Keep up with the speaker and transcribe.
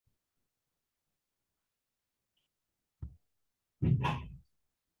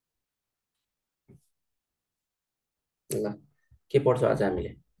के पढ्छौ आज हामीले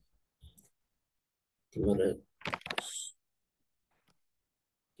तिमीले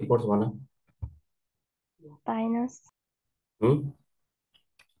के पढ्छौ भन Pinus.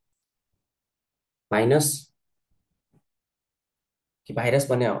 माइनस कि भाइरस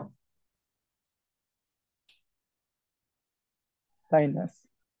भन्ने हो Pinus.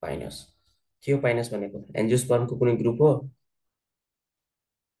 पाइनस के हो पाइनस भनेको एन्जियोस्पर्मको कुनै ग्रुप हो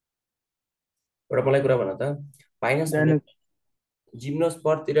एउटा मलाई कुरा भन त पाइनस जानु भनेको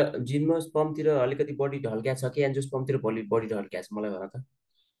जिम्नोस्पर्मतिर अलिकति बढी ढल्क्या छ कि एन्जियोस्पर्मतिर बढी ढल्क्या छ मलाई भन त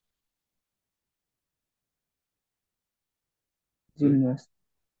जिम्नोस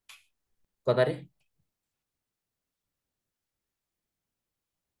कता रे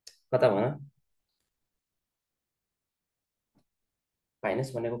कता भन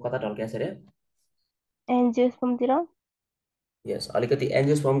पाइनस भनेको कता ढल्क्या छ रे Angiosperm tira. यस अलिकति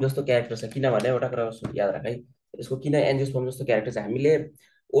एन्जियोस्पर्म जस्तो क्यारेक्टर छ किनभने एउटा कुरा याद राख है यसको किन एन्जियोस्पर्म जस्तो क्यारेक्टर छ हामीले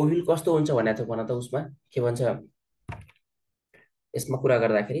ओभिल कस्तो हुन्छ भनेको थियो भन त उसमा के भन्छ यसमा कुरा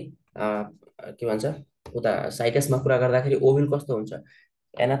गर्दाखेरि के भन्छ उता साइटसमा कुरा गर्दाखेरि ओभिल कस्तो हुन्छ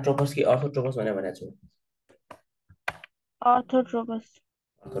एनाट्रोपस कि अर्थोट्रोपस भनेको छु Orthotropous.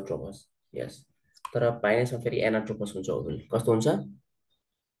 अर्थोट्रोपस यस तर पाइनसमा फेरि एनाट्रोपस हुन्छ ओभिल कस्तो हुन्छ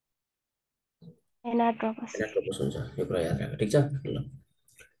Anatropous. एनाट्रोपस हुन्छ यो कुरा याद राख ठिक छ ल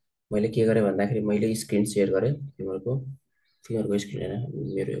मैले के गरेँ भन्दाखेरि मैले स्क्रिन सेयर गरेँ तिमीहरूको स्क्रिन होइन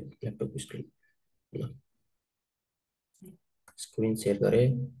मेरो ल्यापटपको स्क्रिन ल स्क्रिन सेयर गरेँ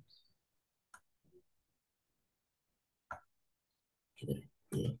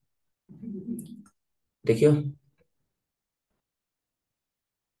ल देख्यो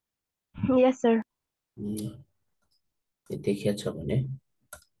Yes, sir. देखिया छ भने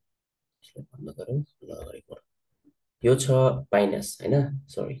यसलाई बन्द गरौँ ल अगाडि बढौँ यो छ पाइनस होइन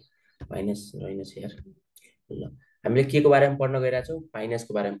सरी पाइनस रहेनछ यार ल हामीले के को बारेमा पढ्न गइरहेको छौँ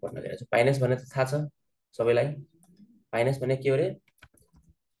पाइनसको बारेमा पढ्न गइरहेको छौँ पाइनस भने त थाहा छ सबैलाई पाइनस भने के हो रे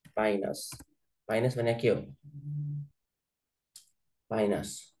पाइनस पाइनस भने के हो पाइनस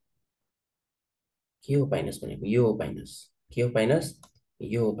के हो पाइनस भनेको यो हो पाइनस के हो पाइनस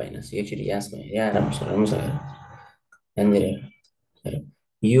यो हो पाइनस एकचोटि यहाँ राम्रोसँग ध्यान दिएर हेर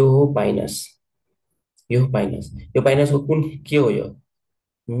यो हो पाइनस यो हो पाइनस यो पाइनसको कुन के हो यो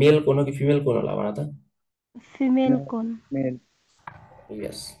मेल कोन हो कि फिमेल कोन होला भन त Female cone. मेल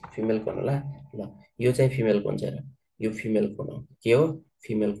यस फिमेल कोन होला ल यो चाहिँ फिमेल कोन छ हेर यो फिमेल कोन हो के हो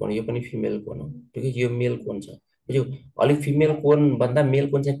फिमेल कोन यो पनि फिमेल कोन हो ठिकै यो मेल कोन छ बुझ्यौ अलिक फिमेल कोन भन्दा मेल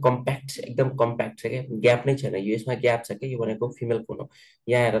कोन चाहिँ कम्प्याक्ट एकदम कम्प्याक्ट छ क्या ग्याप नै छैन यो यसमा ग्याप छ क्या यो भनेको फिमेल कोन हो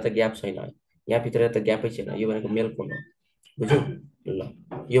यहाँ हेर त ग्याप छैन यहाँभित्र त ग्यापै छैन यो भनेको मेल कोन हो बुझ्यौ ल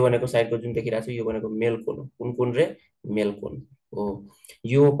यो भनेको साइडको जुन देखिरहेको छ यो भनेको मेल कोन हो कुन कुन रे मेल कोन हो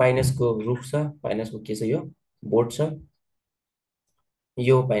यो पाइनसको रुख छ पाइनसको के छ यो बोट छ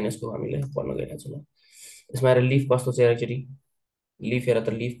यो पाइनसको हामीले पढ्न गइरहेको छौँ ल यसमा हेर लिफ कस्तो छ हेर एकचोटि लिफ हेर त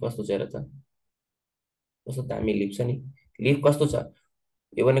लिफ कस्तो छ हेर त कस्तो दामी लिफ छ नि लिफ कस्तो छ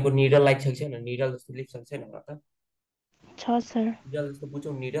यो भनेको निडल लाइक छ कि छैन निडल जस्तो लिफ छ कि छैन भन त Cha, sir. निडल जस्तो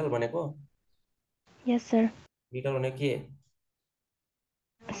बुझ्यौ निडल भनेको Yes, sir. निडल भनेको के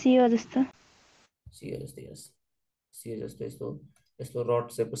Seal जस्तो. सियो जस्तो यस सियो जस्तो यस्तो यस्तो रड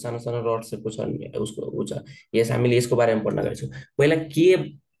सेपको सानो सानो रड सेपको छ नि उसको ऊ छ यस हामीले यसको बारेमा पढ्न गएको छौँ पहिला के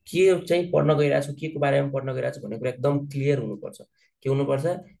चाहिँ पढ्न गइरहेको छु के को बारेमा पढ्न गइरहेको छु भन्ने कुरा एकदम क्लियर हुनुपर्छ के हुनुपर्छ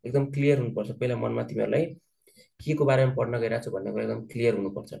एकदम क्लियर हुनुपर्छ पहिला मनमा तिमीहरूलाई के को बारेमा पढ्न गइरहेको छु भन्ने कुरा एकदम क्लियर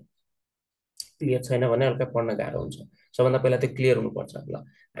हुनुपर्छ क्लियर छैन भने हल्का पढ्न गाह्रो हुन्छ सबभन्दा पहिला त्यो क्लियर हुनुपर्छ ल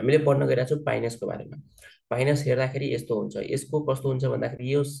हामीले पढ्न गइरहेको छौँ पाइनसको बारेमा पाइनस हेर्दाखेरि यस्तो हुन्छ यसको कस्तो हुन्छ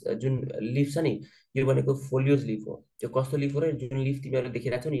भन्दाखेरि यो जुन लिफ छ नि यो भनेको फोलियोज लिफ हो यो कस्तो लिफ हो र जुन लिफ तिमीहरूले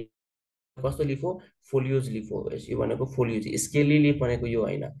देखिरहेको छौ नि कस्तो लिफ हो फोलियोज लिफ हो यो भनेको फोलियोज स्केली लिफ भनेको यो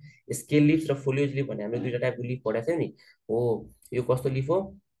होइन स्केल लिफ र फोलियोज लिफ भन्ने हामीले दुईटा टाइपको लिफ पढाएको थियौँ नि हो यो कस्तो लिफ हो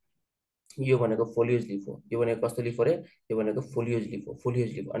यो भनेको फोलियोज लिफ हो यो भनेको कस्तो लिफ हो रे यो भनेको फोलियोज लिफ हो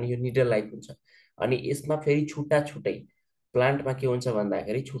फोलियोज लिफ अनि यो निडल लाइक हुन्छ अनि यसमा फेरि छुट्टा छुट्टै प्लान्टमा के हुन्छ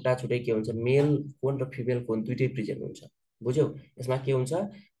भन्दाखेरि छुट्टा छुट्टै के हुन्छ मेल कोन र फिमेल कोन दुइटै प्रेजेन्ट हुन्छ बुझ्यौ यसमा के हुन्छ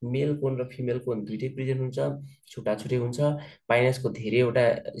मेल कोन र फिमेल कोन दुइटै प्रेजेन्ट हुन्छ छुट्टा छुट्टै हुन्छ पाइनसको धेरैवटा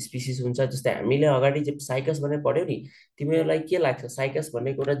स्पिसिस हुन्छ जस्तै हामीले अगाडि चाहिँ साइकस भनेर पढ्यौ नि तिमीहरूलाई के लाग्छ साइकस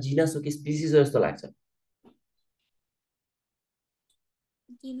भनेको एउटा जिनस हो कि स्पिसिस हो जस्तो लाग्छ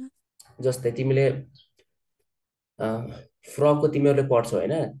जस्तै तिमीले फ्रगको तिमीहरूले पढ्छौ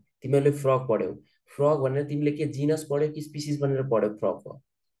होइन तिमीहरूले फ्रग पढ्यौ फ्रग भनेर तिमीले के जिनस पढ्यौ कि स्पिसिस भनेर पढ्यौ फ्रगको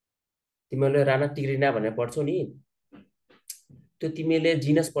तिमीहरूले राना टिग्रिना भनेर पढ्छौ नि त्यो तिमीले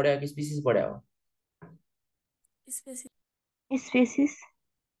जिनस पढ्यौ कि स्पिसिस पढ्यौ Species.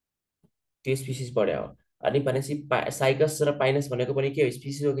 त्यो स्पिसिस पढ्यौ अनि भनेपछि साइकस र पाइनस भनेको पनि के हो,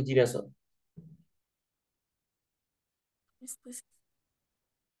 स्पिसिस हो कि जिनस हो?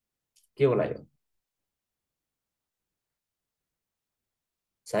 के होला यो?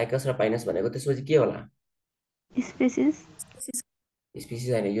 साइकस र पाइनस भनेको त्यसपछि के होला? स्पेसिस। स्पिसिस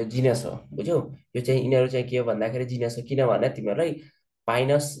होइन, यो जिनस हो, बुझ्यौ? यो चाहिँ यिनीहरू चाहिँ के हो भन्दाखेरि जिनस हो। किनभने तिमीहरूलाई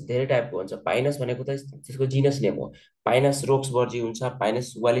पाइनस धेरै टाइपको हुन्छ। पाइनस भनेको त त्यसको जिनस नेम हो। पाइनस रोक्सबर्जी हुन्छ,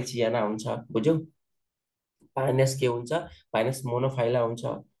 पाइनस वालिचियाना हुन्छ, बुझ्यौ? पाइनस के हुन्छ? पाइनस मोनोफाइला हुन्छ,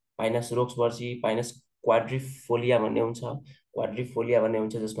 पाइनस रोक्सबर्जी, पाइनस क्वाड्रिफोलिया भन्ने हुन्छ। क्वाड्रिफोलिया भन्ने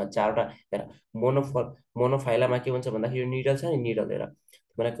हुन्छ जसमा चारवटा, हेर, मोनोफाइलामा के हुन्छ भन्दाखेरि यो निडल छ नि, निडल, हेर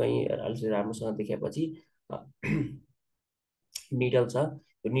मलाई कहीँ अलिक राम्रोसँग देखाएपछि निडल छ।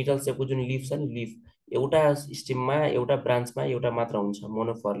 यो निडल सेपको जुन लिफ छ नि, लिफ एउटा स्टेममा एउटा ब्रान्चमा एउटा मात्र हुन्छ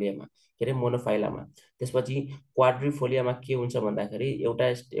मोनोफोलियामा, के अरे मोनोफाइलामा। त्यसपछि क्वाड्रिफोलियामा के हुन्छ भन्दाखेरि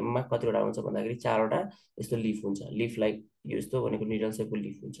एउटा स्टेममा कतिवटा हुन्छ भन्दाखेरि चारवटा यस्तो लिफ हुन्छ। लिफ लाइक यो यस्तो भनेको निडल सेपको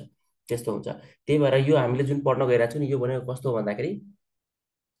लिफ हुन्छ, त्यस्तो हुन्छ। त्यही भएर यो हामीले जुन पढ्न गइरहेको छौँ नि, यो भनेको कस्तो भन्दाखेरि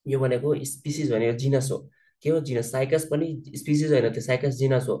यो भनेको स्पिसिस भनेको जिनस हो। के हो? जिनस। साइकस पनि स्पिसिस होइन, त्यो साइकस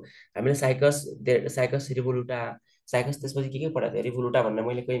जिनस हो। हामीले साइकस साइकस रिभोलुटा, साइकस त्यसपछि के पढाएको थियो? रिभोलुटा भनेर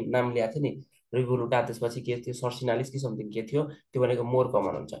मैले कोही नाम ल्याएको थिएँ नि, रिभोलुटा। त्यसपछि के थियो? सर्सिनालिस कि समथिङ के थियो, त्यो भनेको मोर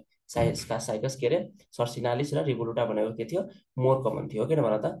कमन हुन्छ। साइकस के अरे सर्सिनालिस र रिभोलुटा भनेको के थियो? मोर कमन थियो, किन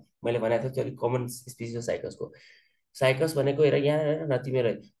भन त? मैले भनेको थिएँ त्यो अलिक कमन स्पिसिस हो साइकसको। साइकस भनेको हेर यहाँ, हेर न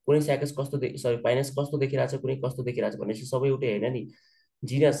तिमीहरू, कुनै साइकस कस्तो सरी पाइनस कस्तो देखिरहेको छ, कुनै कस्तो देखिरहेको छ भनेपछि सबै एउटै होइन नि।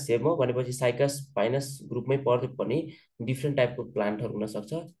 जिनस सेम हो भनेपछि साइकस पाइनस ग्रुपमै पर्दै पनि डिफ्रेन्ट टाइपको प्लान्टहरू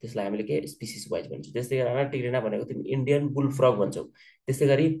हुनसक्छ, त्यसलाई हामीले के स्पिसिस वाइज भन्छौँ। त्यस्तै गरी राना टिग्रेना भनेको तिमी इन्डियन बुल फ्रग भन्छौ। त्यस्तै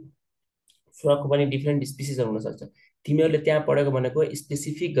गरी फ्रगको पनि डिफ्रेन्ट स्पिसिसहरू हुनसक्छ। तिमीहरूले त्यहाँ पढेको भनेको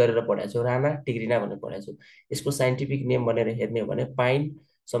स्पेसिफिक गरेर पढाएको छौ, राना टिग्रिना भनेर पढाएको छौ। यसको साइन्टिफिक नेम भनेर हेर्ने हो भने पाइन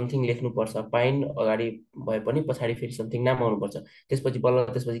समथिङ लेख्नुपर्छ। पाइन अगाडि भए पनि पछाडि फेरि समथिङ नाम आउनुपर्छ। त्यसपछि बल्ल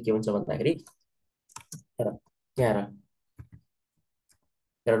त्यसपछि के हुन्छ भन्दाखेरि हेर यहाँ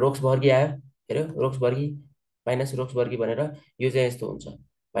हेर, रोक्सबर्गी आयो, हेऱ्यो रोक्सबर्गी, पाइनस रोक्सबर्गी भनेर, यो चाहिँ यस्तो हुन्छ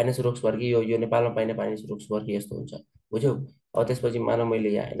पाइनस रोक्सबर्गी। यो नेपालमा पाइने पाइनस रोक्सबर्गी यस्तो हुन्छ, बुझ्यौ? अब त्यसपछि मानव मैले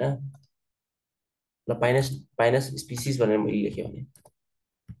यहाँ होइन ल पाइनस पाइनस स्पिसिस भनेर मैले लेखेँ भने,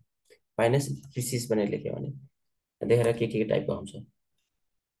 पाइनस स्पिसिस भनेर लेखेँ भने देखेर के टाइपको आउँछ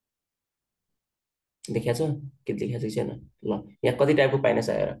देखिया छ? के देखिया छ कि छैन? ल यहाँ कति टाइपको पाइनस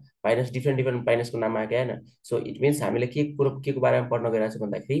आएर पाइनस डिफ्रेन्ट डिफ्रेन्ट पाइनसको नाम आएको होइन। सो इट मिन्स हामीले के को बारेमा पढ्न गइरहेको छौँ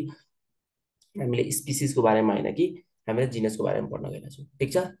भन्दाखेरि हामीले स्पिसिसको बारेमा होइन कि हामीले जिनसको बारेमा पढ्न गइरहेको छौँ।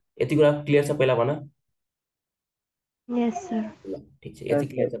 ठिक छ? यति कुरा क्लियर छ पहिला भन? यस सर। ल ठिक छ, यति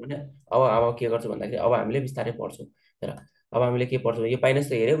क्लियर छ भने अब के गर्छौँ भन्दाखेरि अब हामीले बिस्तारै पढ्छौँ। तर अब हामीले के पढ्छौँ? यो पाइनस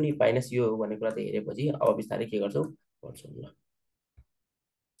त हेऱ्यौँ नि, पाइनस यो हो भन्ने कुरा त हेरेपछि अब बिस्तारै के गर्छौँ? पढ्छौँ। ल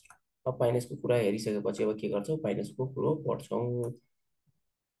अब पाइनसको कुरा हेरिसकेपछि अब के गर्छौँ? पाइनसको कुरो पढ्छौँ।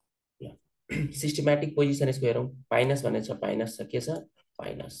 ल सिस्टमेटिक पोजिसन यसको हेरौँ। पाइनस भन्ने छ, पाइनस छ, के छ?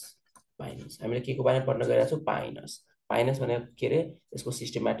 पाइनस। पाइनस हामीले के को बारेमा पढ्न गइरहेको छौँ? पाइनस। पाइनस भनेको के अरे? यसको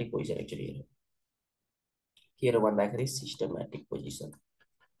सिस्टमेटिक पोजिसन एक्चुअली हेरौँ के हो भन्दाखेरि सिस्टमेटिक पोजिसन।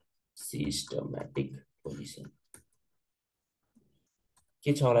 सिस्टमेटिक पोजिसन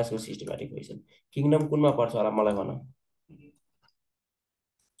के छ होला यसको सिस्टमेटिक पोजिसन? किङडम कुनमा पर्छ होला मलाई भन?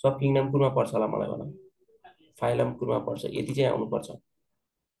 सब किङडम कुनमा पर्छ होला मलाई भन? फाइलम कुनमा पर्छ? यति चाहिँ आउनुपर्छ,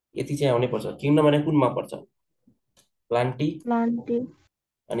 यति चाहिँ आउनै पर्छ। किङडम भने कुनमा पर्छ? प्लान्टी। प्लान्टी।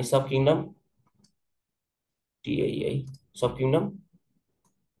 अनि सब किङडम टिआई है, सब किङडम।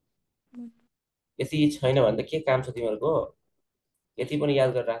 यति छैन भने त के काम छ तिमीहरूको? यति पनि याद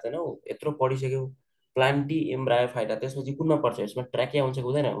गरेर राख्दैनौ? यत्रो पढिसक्यौ। प्लान्टी एम्ब्रायो फाइटा, त्यसपछि कुनमा पर्छ? यसमा ट्र्याकिया हुन्छ कि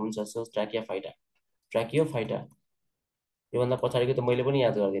हुँदैन? हुन्छ। So ट्र्याकिया phyta, ट्र्याकियो phyta. योभन्दा पछाडिको त मैले पनि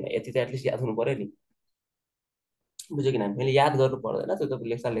याद गर्दिनँ, यति त एटलिस्ट याद हुनु पऱ्यो नि, बुझ्यो कि न? मैले याद गर्नु पर्दैन, त्यो त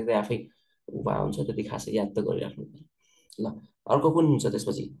लेख्दा लेख्दै आफै वा हुन्छ, त्यति खासै याद त गरिराख्नु पर्छ। ल अर्को कुन हुन्छ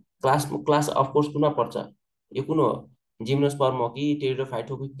त्यसपछि? क्लास क्लास अफकोर्स कुनमा पर्छ? यो कुन हो? जिम्नोस्पर्म हो कि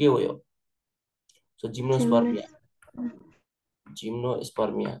टेरिडोफाइट हो कि के हो यो? सो जिम्नोस्पर्मिया, जिम्नस।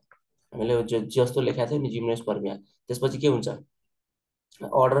 जिम्नोस्पर्मिया हामीले जस्तो लेखाएको थियो नि, जिम्नोस्पर्मिया। त्यसपछि के हुन्छ?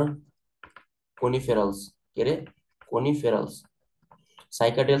 अर्डर कोनिफेरल्स, के अरे? कोनिफेरल्स।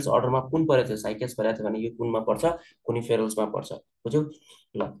 साइकाडेल्स अर्डरमा कुन परेको थियो? साइकेस परेको थियो भने यो कुनमा पर्छ? कोनिफेरल्समा पर्छ, बुझ्यौ?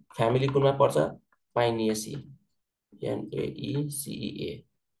 ल फ्यामिली कुनमा पर्छ? पाइनिएसी, एनएइसिइए,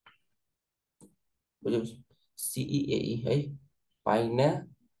 बुझ्यौ? सिइएई है, पाइना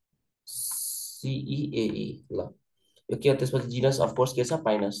सिइएई। ल यो के हो? त्यसपछि जिनस अफकोर्स के छ?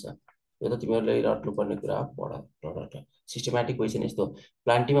 पाइनस छ। यो त तिमीहरूले रट्नुपर्ने कुरा हो, पढ। सिस्टमेटिक पोजिसन यस्तो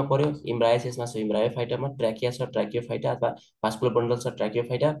प्लान्टीमा पर्यो, इम्ब्रायोसिसमा छ, इम्ब्रायोफाइटामा ट्र्याकिया छ, ट्र्याकियोफाइटा अथवा भास्कुलर बन्डल छ,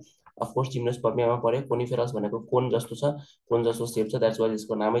 ट्र्याकियोफाइटा। अफकोर्स जिम्नोस्पर्मियामा पर्यो। कोनिफेरस भनेको कोन जस्तो छ, कोन जस्तो सेप छ, द्याट्स वाइ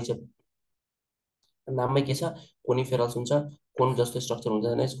यसको नाममै के छ, कोनिफेरस हुन्छ। कोन जस्तो स्ट्रक्चर हुन्छ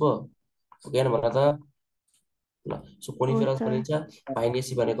भने यसको ज्ञान भन त ल। सो हो कोनिफेरस सर। भनिन्छ।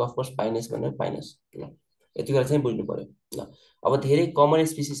 पाइनेसी भनेको अफकोर्स पाइनेस भनेको पाइनस। ल यति कुरा चाहिँ बुझ्नु पर्यो। ल अब धेरै कमन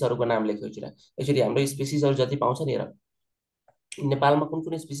स्पिसिसहरूको नाम लेख्यो एक्चुअली हाम्रो स्पिसिसहरू जति पाउँछ नि, हेर नेपालमा कुन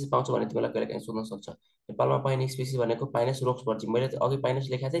कुन स्पिसिस पाउँछ भने तिमीलाई कहिले काहीँ सोध्न सक्छ। नेपालमा पाइने स्पिसिस भनेको पाइनस रोक्सबर्जी, मैले अघि पाइनस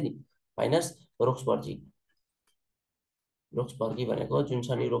लेखाएको थिएँ नि, पाइनस रोक्सबर्जी। रोक्सबर्गी भनेको जुन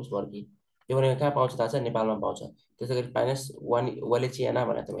छ नि रोक्सबर्गी, त्यो भनेको कहाँ पाउँछ थाहा छ? नेपालमा पाउँछ। त्यसै गरी पाइनस वालिचियाना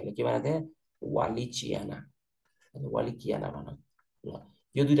भनेको थिएँ मैले, के भनेको थिएँ? वालिचियाना, वालिकियाना भन। ल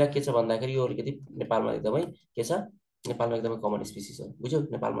यो दुइटा के छ भन्दाखेरि यो अलिकति नेपालमा एकदमै के छ, नेपालमा एकदमै कमन स्पिसिस हो, बुझ्यौ?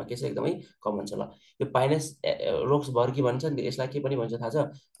 नेपालमा के छ, एकदमै कमन छ। ल यो पाइनस रोक्सबर्गी भन्छ नि, यसलाई के पनि भन्छ थाहा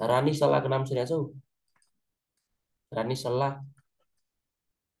छ? रानी सल्लाहको नाम सुनेको छौ? रानी सल्लाह।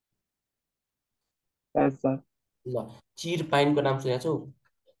 यस सर। ल चिर पाइनको नाम सुनेको छौ?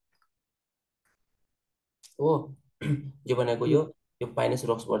 हो यो भनेको यो पाइनस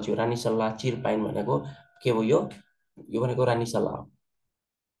रोक्सबर्जी हो। रानी सल्लाह, चिर पाइन भनेको के हो? यो भनेको रानी सल्लाह हो।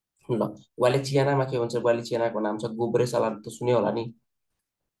 ल वालेचियानामा के भन्छ? वालेचियानाको नाम छ गोब्रे सल्लाह, त सुन्यो होला नि,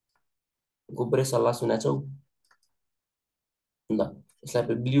 गोब्रे सल्लाह सुनेको छौ? ल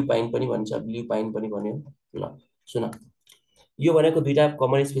यसलाई ब्लू पाइन पनि भन्छ, ब्लू पाइन पनि भन्यो। ल सुन, यो भनेको दुईटा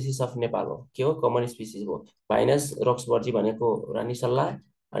कमन स्पिसिस अफ नेपाल हो। के हो? कमन स्पिसिस हो। पाइनस रोक्सबर्जी भनेको रानी सल्लाह,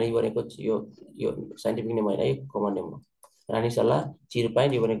 अनि यो भनेको यो साइन्टिफिक नेम होइन, यो कमन नेम हो। रानी सल्लाह, चिर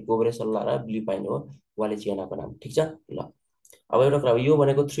पाइन, यो भनेको गोब्रे सल्लाह र ब्लू पाइन हो वालेचियानाको नाम। ठिक छ? ल अब एउटा कुरा, यो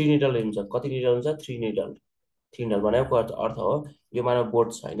भनेको 3 निडल हुन्छ। कति निडल हुन्छ? 3 निडल। 3 निडल भनेको अर्थ हो यो मानव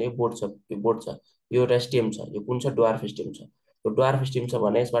बोट छ होइन, यो बोट छ, यो बोट छ, यो एउटा स्टेम छ। यो कुन छ? ड्वार्फ स्टेम छ। यो ड्वार्फ स्टेम छ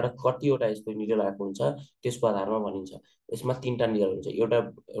भने यसबाट कतिवटा यस्तो निडल आएको हुन्छ त्यसको आधारमा भनिन्छ। यसमा 3टा निडल हुन्छ,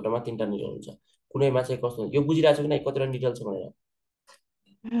 एउटामा 3टा निडल हुन्छ। कुनैमा चाहिँ कस्तो हुन्छ यो बुझिरहेको छ कि नै, कतिवटा निडल छ भनेर?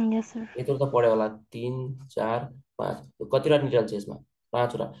 यस सर। यत्रो त पढ्यो होला, 3 4 5, कतिवटा निडल छ यसमा?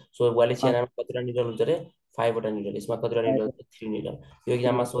 5वटा। सो वालेसियानामा कतिवटा निडल हुन्छ रे? 5वटा निडल। यसमा कतिवटा निडल छ? 3 निडल। यो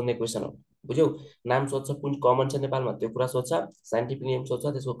एक्जाममा सोध्ने क्वेसन हो, बुझ्यौ? नाम सोध्छ कुन कमन छ नेपालमा, त्यो कुरा सोध्छ। साइन्टिफिक नेम सोध्छ,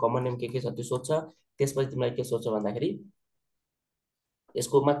 त्यसको कमन नेम के छ त्यो सोध्छ। त्यसपछि तिमीलाई के सोध्छ भन्दाखेरि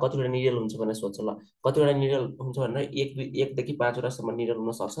यसकोमा कतिवटा निडल हुन्छ भनेर सोध्छ। ल कतिवटा निडल हुन्छ भनेर 1 देखि 5वटासम्म निडल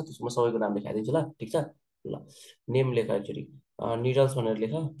हुन सक्छ। त्यसमा सबैको नाम लेखाइदिन्छु। ल ठिक छ? ल नेम लेख एकचोटि, निडल्स भनेर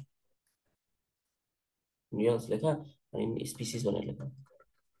लेख, निडल्स लेख, अनि स्पिसिस भनेर लेख।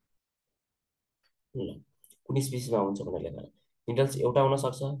 ल कुन स्पिसिसमा हुन्छ भनेर लेख। निडल्स एउटा हुन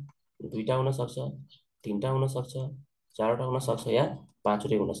सक्छ, 2टा हुन सक्छ, 3टा हुन सक्छ, 4वटा हुन सक्छ, या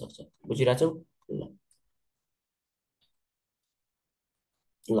 5वटै हुन सक्छ। बुझिरहेछौ? ल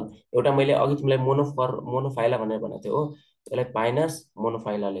ल एउटा मैले अघि तिमीलाई मोनोफाइला भनेर भनेको थिएँ हो, यसलाई पाइनस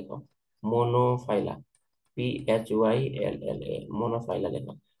मोनोफाइला लेख। मोनोफाइला, PHYLLA, मोनोफाइला लेख।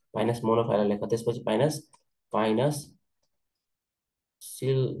 पाइनस मोनोफाइला लेख। त्यसपछि पाइनस पाइनस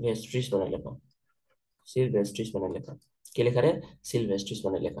सिल्भेस्ट्रिस भनेर लेख। सिल्भेस्ट्रिस भनेर लेख। के लेख रे? सिल्भेस्ट्रिस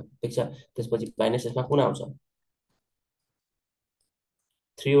भनेर लेख। ठिक छ? त्यसपछि पाइनस यसमा कुन आउँछ?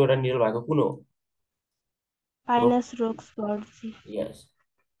 3वटा निडल भएको कुन हो? पाइनस रोक्सबर्जी। यस,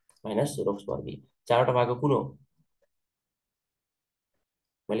 पाइनस रोक्सबर्गी। 4वटा भएको कुन हो?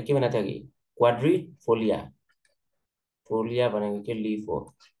 मैले के भनेको थिएँ अघि? क्वाड्रिफोलिया। फोलिया भनेको के? लिफ हो।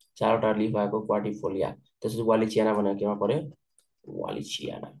 4वटा लिफ भएको क्वाड्रिफोलिया। त्यसपछि वालिचियाना भनेको केमा पर्यो?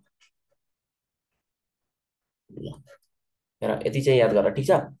 वालिचियाना। ल हेर यति चाहिँ याद गर। ठिक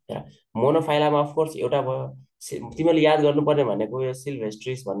छ? हेर मोनोफाइलामा अफकोर्स एउटा भयो। तिमीले याद गर्नुपर्ने भनेको यो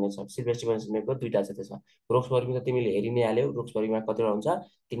सिल्भेस्ट्रिस भन्ने छ। सिल्भेस्ट्रिस भनेको 2टा छ त्यसमा। रोक्सबर्गीमा त तिमीले हेरि नै हाल्यौ, रोक्सबर्गीमा कतिवटा हुन्छ?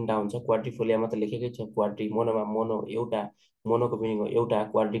 3टा हुन्छ। क्वाड्रिफोलियामा त लेखेकै छ, क्वाड्री। मोनोमा मोनो एउटा, मोनोको मिनिङ हो एउटा,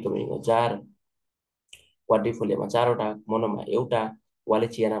 क्वाड्रीको मिनिङ हो 4। क्वाड्रिफोलियामा 4वटा, मोनोमा एउटा,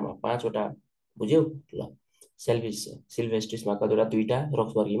 वालेचियानामा 5वटा। बुझ्यौ? ल सिल्भेस्ट्रिसमा कतिवटा? 2टा,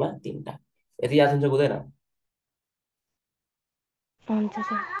 रोक्सबर्गीमा 3टा। यति याद हुन्छ हुँदैन? हुन्छ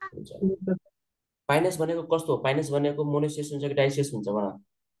सर। हुन्छ। पाइनस भनेको कस्तो हो? पाइनस भनेको मोनोसियस हुन्छ कि डाइसियस हुन्छ भन?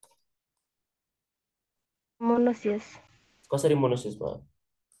 मोनोसियस। कसरी मोनोसियस भयो?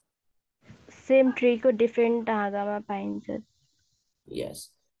 सेम ट्रीको डिफ्रेन्ट धागामा पाइन्छ। यस,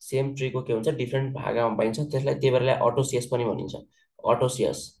 सेम ट्रीको के हुन्छ? डिफ्रेन्ट भागामा पाइन्छ। त्यसलाई त्यही भएर अटोसियस पनि भनिन्छ।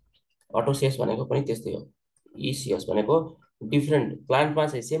 अटोसियस, अटोसियस भनेको पनि त्यस्तै हो। इसियस भनेको डिफ्रेन्ट प्लान्टमा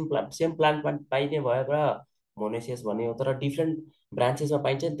चाहिँ सेम प्लान्टमा पाइने भएर मोनोसियस भन्यो, तर डिफ्रेन्ट ब्रान्चेसमा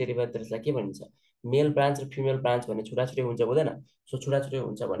पाइन्छ नि, त्यही भएर त्यसलाई के भनिन्छ? मेल ब्रान्च र फिमेल ब्रान्च भन्ने छुट्टा हुन्छ हुँदैन? सो छुट्टा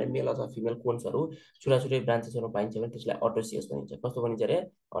हुन्छ भने मेल अथवा फिमेल कोन्सहरू छुट्टा ब्रान्चेसहरू पाइन्छ भने त्यसलाई अटोसियस भनिन्छ। कस्तो भनिन्छ रे?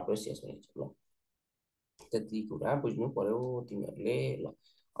 अटोसियस भनिन्छ। ल त्यति कुरा बुझ्नु पर्यो तिमीहरूले। ल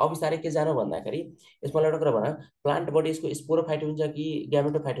अब बिस्तारै के जानु भन्दाखेरि यसमा एउटा कुरा भन, प्लान्ट बडी यसको स्पोरोफाइट हुन्छ कि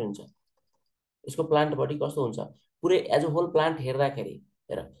ग्यामेटोफाइट हुन्छ? यसको प्लान्ट बडी कस्तो हुन्छ? पुरै एज अ होल प्लान्ट हेर्दाखेरि,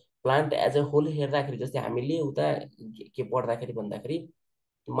 हेर प्लान्ट एज अ होल हेर्दाखेरि, जस्तै हामीले उता के पढ्दाखेरि भन्दाखेरि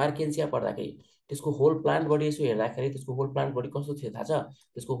मार्केन्सिया पढ्दाखेरि त्यसको होल प्लान्ट बडी यसो हेर्दाखेरि त्यसको होल प्लान्ट बडी कस्तो थियो थाहा छ?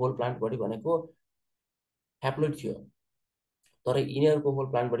 त्यसको होल प्लान्ट बडी भनेको ह्याप्लोइड थियो, तर यिनीहरूको होल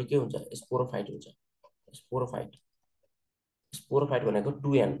प्लान्ट बडी के हुन्छ? स्पोरोफाइट हुन्छ। स्पोरोफाइट स्पोरोफाइट भनेको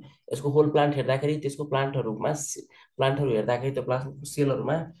 2n। यसको होल प्लान्ट हेर्दाखेरि त्यसको प्लान्टहरू हेर्दाखेरि त्यो प्लान्ट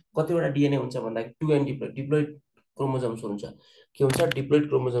सेलहरूमा कतिवटा डिएनए हुन्छ भन्दाखेरि 2n डिप्लोइड क्रोमोजोम्स हुन्छ। के हुन्छ? डिप्लोइड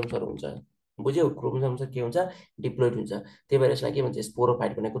क्रोमोजोम्सहरू हुन्छ। बुझ्यौ? क्रोमोजोम्स के हुन्छ? डिप्लोइड हुन्छ। त्यही भएर यसलाई के भन्छ?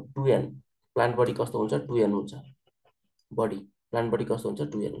 स्पोरोफाइट भनेको 2n। प्लान्ट बडी कस्तो हुन्छ? 2n हुन्छ। बडी प्लान्ट बडी कस्तो हुन्छ?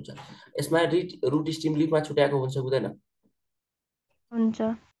 2n हुन्छ। यसमा रुट स्टिम लिफमा छुट्याएको हुन्छ हुँदैन? हुन्छ।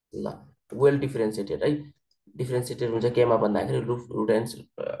 ल, वेल डिफरेन्सिएटेड है। डिफरेन्सिएटेड हुन्छ केमा भन्दाखेरि रुट एन्ड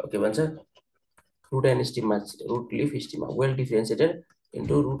के भन्छ, root and स्टिममा, root leaf स्टिममा। Well डिफरेन्सिएटेड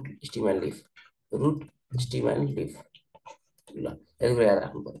into root steam and leaf, root steam and leaf. ल, यति कुरा याद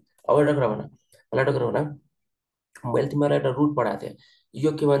राख्नु पर्यो। अब एउटा कुरा भन, मलाई एउटा कुरा भन, मैले तिमीलाई एउटा रुट पढाएको थिएँ,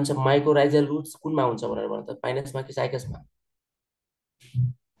 यो के भन्छ? माइक्रोराइजल रुट्स कुनमा हुन्छ भनेर भन त? पाइनसमा कि साइकसमा?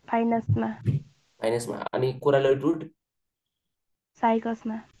 फाइनसमा। फाइनसमा। अनि कोरालोइड रुट?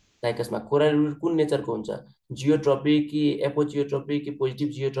 साइकसमा। साइकसमा। कोरालोइड रुट कुन नेचरको हुन्छ? जियोट्रोपिक कि एपोजियोट्रोपिक कि पोजिटिभ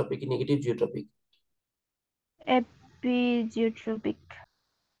जियोट्रोपिक कि नेगेटिभ जियोट्रोपिक? एपिजियोट्रोपिक।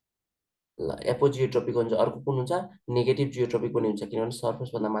 ल, एपोजियोट्रोपिक हुन्छ। अर्को कुन हुन्छ? नेगेटिभ जियोट्रोपिक पनि हुन्छ, किनभने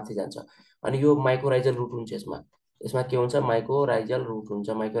सर्फेसभन्दा माथि जान्छ। अनि यो माइक्रोराइजल रुट हुन्छ। यसमा के हुन्छ? माइक्रोराइजल रुट हुन्छ।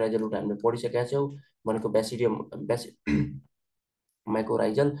 माइक्रोराइजल रुट हामीले पढिसकेका छौँ, भनेको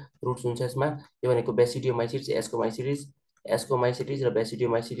माइक्रोराइजल रुट्स हुन्छ यसमा। यो भनेको बेसिडियोमाइसिट्स, एस्कोमाइसिट्स र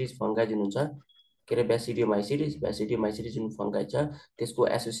बेसिडियोमाइसिट्स फङ्गाई जुन हुन्छ, के अरे बेसिडियोमाइसिट्स जुन फङ्गाई छ त्यसको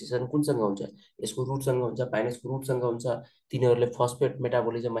एसोसिएसन कुनसँग हुन्छ? यसको रुटसँग हुन्छ, पाइनसको रुटसँग हुन्छ। तिनीहरूले फस्फेट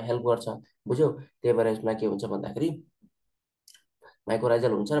मेटाबोलिजममा हेल्प गर्छ। बुझ्यौ? त्यही भएर यसमा के हुन्छ भन्दाखेरि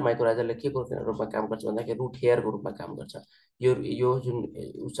माइक्रोराइजल हुन्छ, र माइक्रोराइजलले के को रूपमा काम गर्छ भन्दाखेरि रुट हेयरको रूपमा काम गर्छ। यो जुन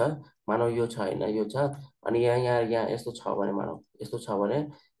उ छ, मानव यो छ होइन, यो छ, अनि यहाँ यस्तो छ भने, मानव यस्तो छ भने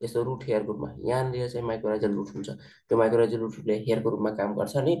यस्तो रुट हेयरको रूपमा यहाँनिर चाहिँ माइक्रोराइजल रुट हुन्छ। त्यो माइक्रोराइजल रुटले हेयरको रूपमा काम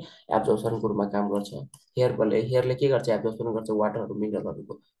गर्छ अनि एब्जर्प्सनको रूपमा काम गर्छ। हेयरले के गर्छ? एब्जर्प्सन गर्छ वाटरहरू,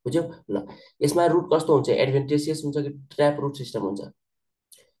 मिनरलहरूको। बुझ्यौ? ल, यसमा रुट कस्तो हुन्छ? एडभेन्टेसियस हुन्छ कि ट्र्याप रुट सिस्टम हुन्छ?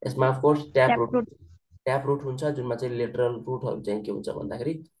 यसमा अफकोर्स ट्यापरुट। ट्याप रुट हुन्छ, जुनमा चाहिँ लेटरल रुटहरू चाहिँ के हुन्छ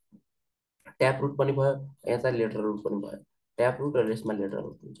भन्दाखेरि ट्याप रुट पनि भयो, यता लेटरल रुट पनि भयो। ट्याप रुट र यसमा लेटरल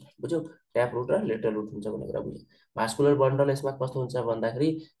रुट हुन्छ। बुझ्यौ? ट्याप रुट र लेटरल रुट हुन्छ भन्ने कुरा बुझ्यौ? भास्कुलर बन्डल यसमा कस्तो हुन्छ भन्दाखेरि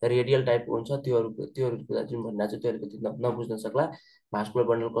रेडियल टाइपको हुन्छ। त्योहरूको कुरा जुन भनिरहेको छ त्योहरूको नबुझ्न सक्ला। भास्कुलर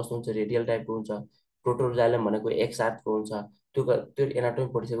बन्डल कस्तो हुन्छ? रेडियल टाइपको हुन्छ। प्रोटोजाइलम भनेको एक साथको हुन्छ। त्यो एनाटोमी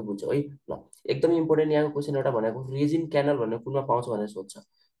पढिसकेको बुझ्छ है। ल, एकदम इम्पोर्टेन्ट यहाँको क्वेसन एउटा भनेको रेजिन क्यानल भनेर कुनमा पाउँछ भनेर सोध्छ।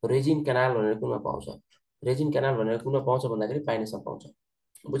 रेजिन क्यानल भनेर कुनमा पाउँछ? रेजिन क्यानल भनेर कुनमा पाउँछ भन्दाखेरि पाइनसमा पाउँछ।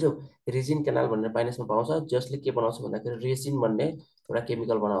 बुझ्यौ? रेजिन क्यानल भनेर पाइनसमा पाउँछ, जसले के बनाउँछ भन्दाखेरि रेजिन भन्ने एउटा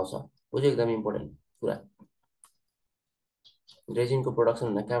केमिकल बनाउँछ। बुझ्यौ? एकदम इम्पोर्टेन्ट कुरा। रेजिनको प्रोडक्सन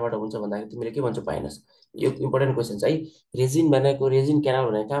हुन कहाँबाट हुन्छ भन्दाखेरि तिमीले के भन्छौ? पाइनस। यो इम्पोर्टेन्ट क्वेसन छ है। रेजिन क्यानल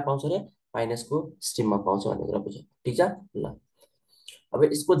भनेर कहाँ पाउँछ रे? पाइनसको स्टिममा पाउँछ भन्ने कुरा बुझ्यौ? ठिक छ? ल, अब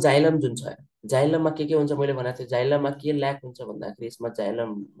यसको जाइलम जुन छ, जाइलममा के हुन्छ? मैले भनेको थिएँ जाइलममा के ल्याक हुन्छ भन्दाखेरि यसमा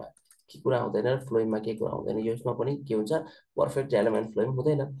जाइलममा के कुरा हुँदैन र फ्लोइममा के कुरा हुँदैन। यसमा पनि के हुन्छ? पर्फेक्ट जाइलम एन्ड फ्लोइम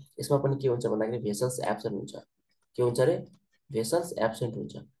हुँदैन। यसमा पनि के हुन्छ भन्दाखेरि भेसल्स एब्सेन्ट हुन्छ। के हुन्छ रे? भेसल्स एब्सेन्ट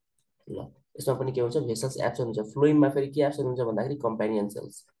हुन्छ। ल, यसमा पनि के हुन्छ? भेसल्स एब्सेन्ट हुन्छ। फ्लोइममा फेरि के एब्सेन्ट हुन्छ भन्दाखेरि कम्पेनियन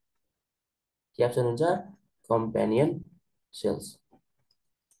सेल्स। के एब्सेन्ट हुन्छ? Companion sales.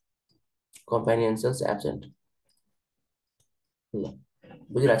 Companion sales absent. ल,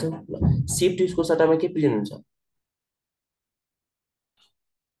 बुझिरहेको छौ? ल, सिप ट्युब्सको सट्टामा के प्रेजेन्ट हुन्छ?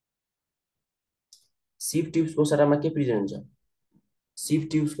 सिप ट्युब्सको सट्टामा के प्रेजेन्ट हुन्छ? सिप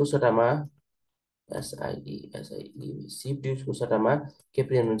ट्युब्सको सट्टामा सिप ट्युब्सको सट्टामा के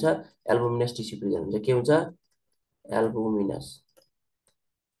प्रेजेन्ट हुन्छ? एल्बुमिनस टिस्यु प्रेजेन्ट हुन्छ। के हुन्छ? एल्बुमिनस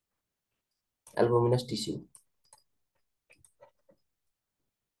टिस्यु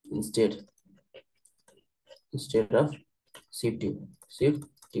instead of सिप ट्युब।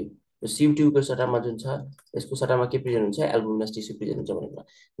 यो सिप ट्युबको सट्टामा जुन छ यसको सट्टामा के प्रेजेन्ट हुन्छ? एल्बुमिनस टिस्यु प्रेजेन्ट हुन्छ भनेको।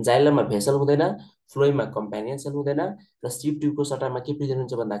 जाइलममा भेसल हुँदैन, फ्लोइममा कम्पेनियन सेल हुँदैन, र सिप ट्युबको सट्टामा के प्रेजेन्ट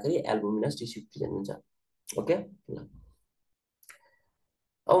हुन्छ भन्दाखेरि एल्बुमिनस टिस्यु प्रेजेन्ट हुन्छ। ओके? ल,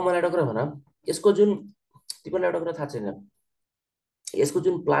 अब मलाई एउटा कुरा भन, यसको जुन तिमीलाई एउटा कुरा थाहा छैन, यसको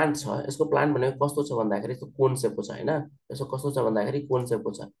जुन प्लान्ट छ, यसको प्लान्ट भनेको कस्तो छ भन्दाखेरि यस्तो कोन सेपको छ होइन? यसको कस्तो छ भन्दाखेरि कोन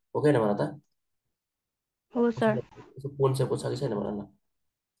सेपको छ। हो कि होइन भन त? हो सर। यसको कोन सेपको छ कि छैन भन न?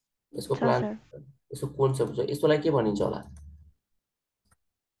 यसको छ प्लान्ट सर यसको कन्सेप्ट छ, यस्तोलाई के भनिन्छ होला?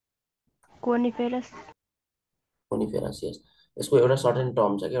 Coniferous coniferous. यस, यसको एउटा सर्टेन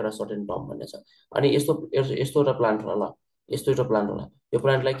टर्म छ कि एउटा सर्टेन टर्म भन्ने छ। अनि यस्तो यस्तो एउटा प्लान्ट होला ल, यस्तो एउटा प्लान्ट होला, यो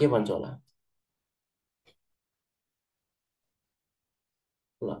प्लान्टलाई के भन्छ होला?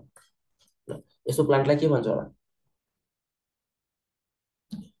 ल ल यस्तो प्लान्टलाई के भन्छ होला?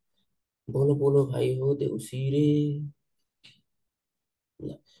 बोलो बोलो भाइ हो देउसी रे।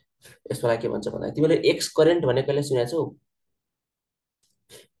 ल यसलाई के भन्छ भन्दा तिमीले एक्स करेन्ट भनेको कहिले सुनेको छौ?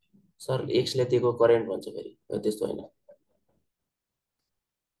 सर एक्सले दिएको करेन्ट भन्छ, फेरि त्यस्तो होइन,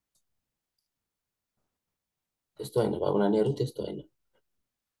 त्यस्तो होइन बाबु नानीहरू, त्यस्तो होइन।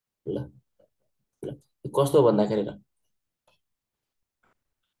 ल ल कस्तो भन्दाखेरि र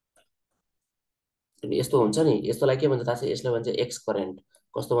यस्तो हुन्छ नि, यस्तोलाई के भन्छ थाहा छ? यसलाई भन्छ एक्स करेन्ट।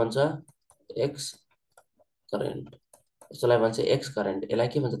 कस्तो भन्छ? X current. यसलाई भन्छ एक्स करेन्ट। यसलाई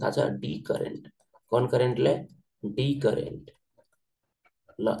के भन्छ थाहा छ? D current. कन करेन्टले? D current.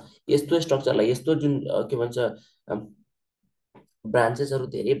 ल यस्तो स्ट्रक्चरलाई, यस्तो जुन के भन्छ ब्रान्चेसहरू,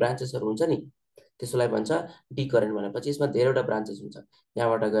 धेरै ब्रान्चेसहरू हुन्छ नि, त्यसलाई भन्छ डी करेन्ट। भनेपछि यसमा धेरैवटा ब्रान्चेस हुन्छ।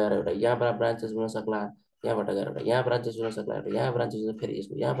 यहाँबाट गएर एउटा यहाँबाट ब्रान्चेस हुन सक्ला, यहाँबाट गएर एउटा यहाँ ब्रान्चेस हुन सक्ला, एउटा यहाँ ब्रान्चेस हुन्छ, फेरि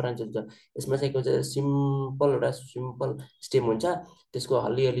यसको यहाँ ब्रान्चेस हुन्छ। यसमा चाहिँ के भन्छ, सिम्पल एउटा सिम्पल स्टेम हुन्छ, त्यसको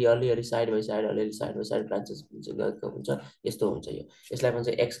अलिअलि अलिअलि साइड बाई साइड, अलिअलि साइड बाई साइड ब्रान्चेस हुन्छ। यस्तो हुन्छ यो। यसलाई भन्छ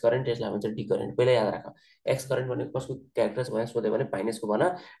एक्स करेन्ट, यसलाई भन्छ डी करेन्ट। पहिला याद राख, एक्स करेन्ट भनेको कसको क्यारेक्टर छ भनेर सोध्यो भने पाइनसको भन,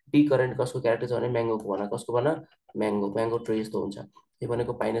 डी करेन्ट कसको क्यारेक्टर छ भने म्याङ्गोको भन। कसको भन? म्याङ्गो। म्याङ्गो ट्री यस्तो हुन्छ, यो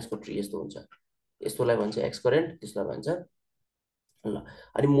भनेको पाइनसको ट्री यस्तो हुन्छ। यस्तोलाई भन्छ एक्स करेन्ट, त्यसलाई भन्छ। ल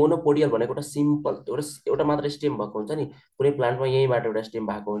अनि मोनोपोडियल भनेको एउटा सिम्पल एउटा एउटा मात्र स्टेम भएको हुन्छ नि, कुनै प्लान्टमा यहीँबाट एउटा स्टेम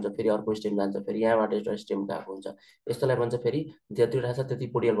भएको हुन्छ, फेरि अर्को स्टेम जान्छ, फेरि यहाँबाट एउटा स्टेम गएको हुन्छ। यस्तोलाई भन्छ फेरि जतिवटा छ त्यति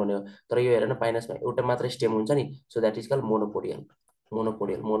पोडियल भन्यो। तर यो हेर न, पाइनसमा एउटा मात्र स्टेम हुन्छ नि, so that is call monopodial.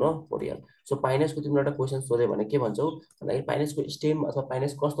 Monopodial, monopodial. So पाइनसको तिमीले एउटा क्वेसन सोध्यो भने के भन्छौ भन्दाखेरि, पाइनसको स्टेम अथवा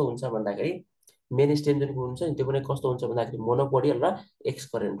पाइनस कस्तो हुन्छ भन्दाखेरि, मेन स्टेम जुन हुन्छ नि त्यो पनि कस्तो हुन्छ भन्दाखेरि मोनोपोडियल र एक्स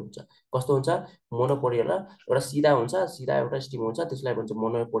करेन्ट हुन्छ। कस्तो हुन्छ? मोनोपोडियल र एउटा सिधा हुन्छ, सिधा एउटा स्टिम हुन्छ, त्यसलाई भन्छ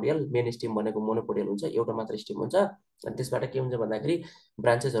मोनोपोडियल। मेन स्टिम भनेको मोनोपोडियल हुन्छ, एउटा मात्र स्टिम हुन्छ। अनि त्यसबाट के हुन्छ भन्दाखेरि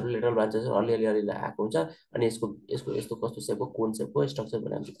ब्रान्चेसहरू, लिटल ब्रान्चेसहरू अलिअलि अलिअलि आएको हुन्छ। अनि यसको यसको यस्तो कस्तो सेपको, कोन सेपको स्ट्रक्चर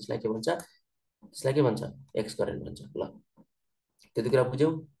बनाएको हुन्छ, त्यसलाई के भन्छ? त्यसलाई के भन्छ? एक्स करेन्ट भन्छ। ल त्यति कुरा बुझ्यौ?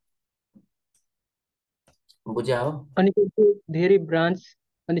 बुझ्या हो? अनि त्यसको धेरै ब्रान्च,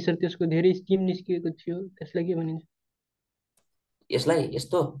 अनि सर त्यसको धेरै स्किम निस्किएको थियो, त्यसलाई के भनिन्छ? यसलाई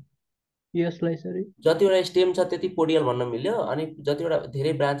यस्तो यसलाई सर जतिवटा स्टेम छ त्यति पोडियल भन्न मिल्यो, अनि जतिवटा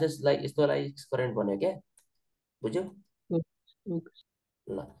धेरै ब्रान्चेसलाई यस्तोलाई एक्स करेन्ट भन्यो क्या। बुझ्यौ?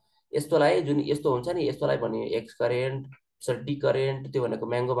 ल यस्तोलाई जुन यस्तो हुन्छ नि, यस्तोलाई भन्यो एक्स करेन्ट, डी करेन्ट, त्यो भनेको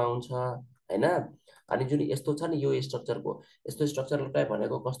म्याङ्गोमा हुन्छ होइन। अनि जुन यस्तो छ नि यो स्ट्रक्चरको, यस्तो स्ट्रक्चरलाई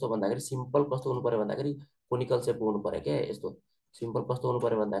भनेको कस्तो भन्दाखेरि सिम्पल कस्तो हुनु पर्यो भन्दाखेरि कोनिकल सेपको हुनु पर्यो क्या। यस्तो सिम्पल कस्तो हुनु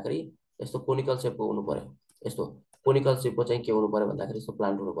पर्यो भन्दाखेरि यस्तो कोनिकल सेपको हुनु पर्यो। यस्तो कोनिकल सेपको चाहिँ के हुनु पर्यो भन्दाखेरि यस्तो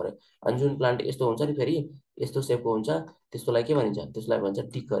प्लान्ट हुनु पर्यो। अनि जुन प्लान्ट यस्तो हुन्छ नि फेरि यस्तो सेपको हुन्छ, त्यस्तोलाई के भनिन्छ? त्यसलाई भन्छ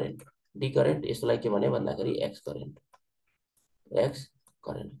डी करेन्ट। D current. यस्तोलाई के भन्यो भन्दाखेरि x current. X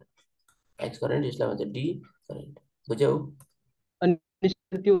current, x current, यसलाई भन्छ डी करेन्ट। बुझ्यौ? अनि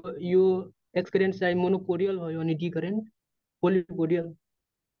सर त्यो यो एक्स करेन्ट चाहिँ मोनोपोडियल भयो, अनि डी करेन्ट पोलिपोडियल।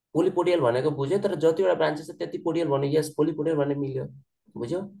 पोलिपोडियल भनेको बुझ्यो, तर जतिवटा ब्रान्चेस छ त्यति पोडियल भन्यो। यस, पोलिपोडियल भन्ने मिल्यो।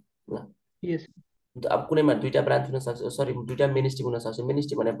 बुझ्यौ? ल यस अब कुनैमा दुईटा ब्रान्च हुन सक्छ, सरी दुईटा मेन स्टिम हुन सक्छ। मेन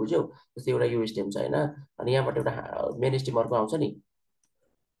स्टिम भने बुझ्यौ? जस्तै एउटा यो स्टेम छ होइन, अनि यहाँबाट एउटा मेन स्टिम अर्को आउँछ नि,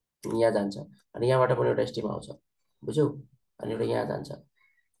 यहाँ जान्छ, अनि यहाँबाट पनि एउटा स्टिम आउँछ। बुझ्यौ? अनि एउटा यहाँ जान्छ,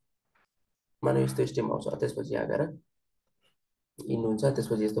 मानव यस्तो स्टिम आउँछ, त्यसपछि यहाँ गएर इन हुन्छ।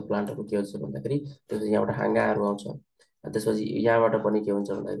 त्यसपछि यस्तो प्लान्टहरू के हुन्छ भन्दाखेरि त्यसपछि यहाँबाट हाँगाहरू आउँछ, त्यसपछि यहाँबाट पनि के हुन्छ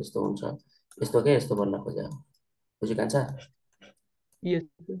भन्दाखेरि यस्तो हुन्छ। यस्तो के यस्तो भन्न खोजे, बुझ्यो कान्छा? यस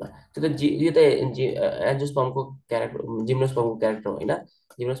त्यो त यो त एन्जियोस्पर्मको क्यारेक्टर, जिम्नोस्पर्मको क्यारेक्टर होइन।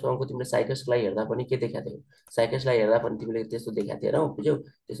 जिम्नोस्पर्मको तिमीले साइकसलाई हेर्दा पनि के देखाएको थियो? साइकसलाई हेर्दा पनि तिमीले त्यस्तो देखाएको थिएनौ, बुझ्यौ?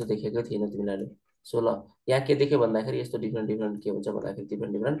 त्यस्तो देखेको थिएन तिमीलाई। सो ल यहाँ के देख्यो भन्दाखेरि यस्तो डिफ्रेन्ट डिफ्रेन्ट के हुन्छ भन्दाखेरि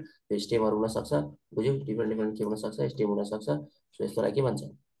डिफ्रेन्ट डिफ्रेन्ट स्टेमहरू हुनसक्छ। बुझ्यौ? डिफ्रेन्ट डिफ्रेन्ट के हुनसक्छ? स्टेम हुनसक्छ। सो यस्तोलाई के भन्छ?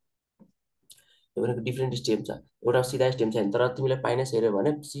 यो भनेको डिफ्रेन्ट स्टेम छ, एउटा सिधा स्टेम छैन। तर तिमीले पाइनस हेऱ्यो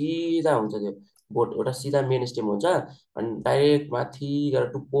भने सिधा हुन्छ त्यो बोट, एउटा सिधा मेन स्टेम हुन्छ। अनि डाइरेक्ट माथि गएर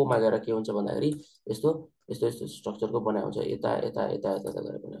टुप्पोमा गएर के हुन्छ भन्दाखेरि यस्तो यस्तो यस्तो स्ट्रक्चरको बनाइ हुन्छ, यता यता यता यता यता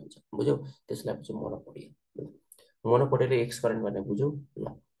गरेर बनाइ हुन्छ। बुझ्यौ? त्यसलाई भन्छ मोनोपोडियल। मोनोपोडियल एक्स करेन्ट भन्ने बुझ्यौ? ल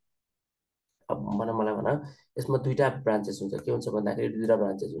अब मलाई भन, यसमा दुईटा ब्रान्चेस हुन्छ। के हुन्छ भन्दाखेरि दुईटा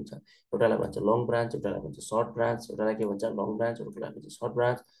ब्रान्चेस हुन्छ, एउटालाई भन्छ लङ ब्रान्च, एउटालाई भन्छ सर्ट ब्रान्च। एउटालाई के भन्छ? लङ ब्रान्च, एउटालाई भन्छ सर्ट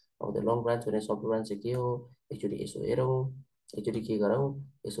ब्रान्च। अब त्यो लङ ब्रान्च भने सर्ट ब्रान्च चाहिँ के हो एकचोटि यसो हेरौँ। एकचोटि के गरौँ,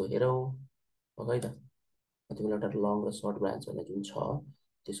 यसो हेरौँ है त। तिमीलाई एउटा लङ र सर्ट ब्रान्च भन्ने जुन छ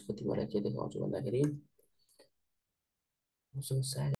त्यसको तिमीलाई के देखाउँछु भन्दाखेरि सायद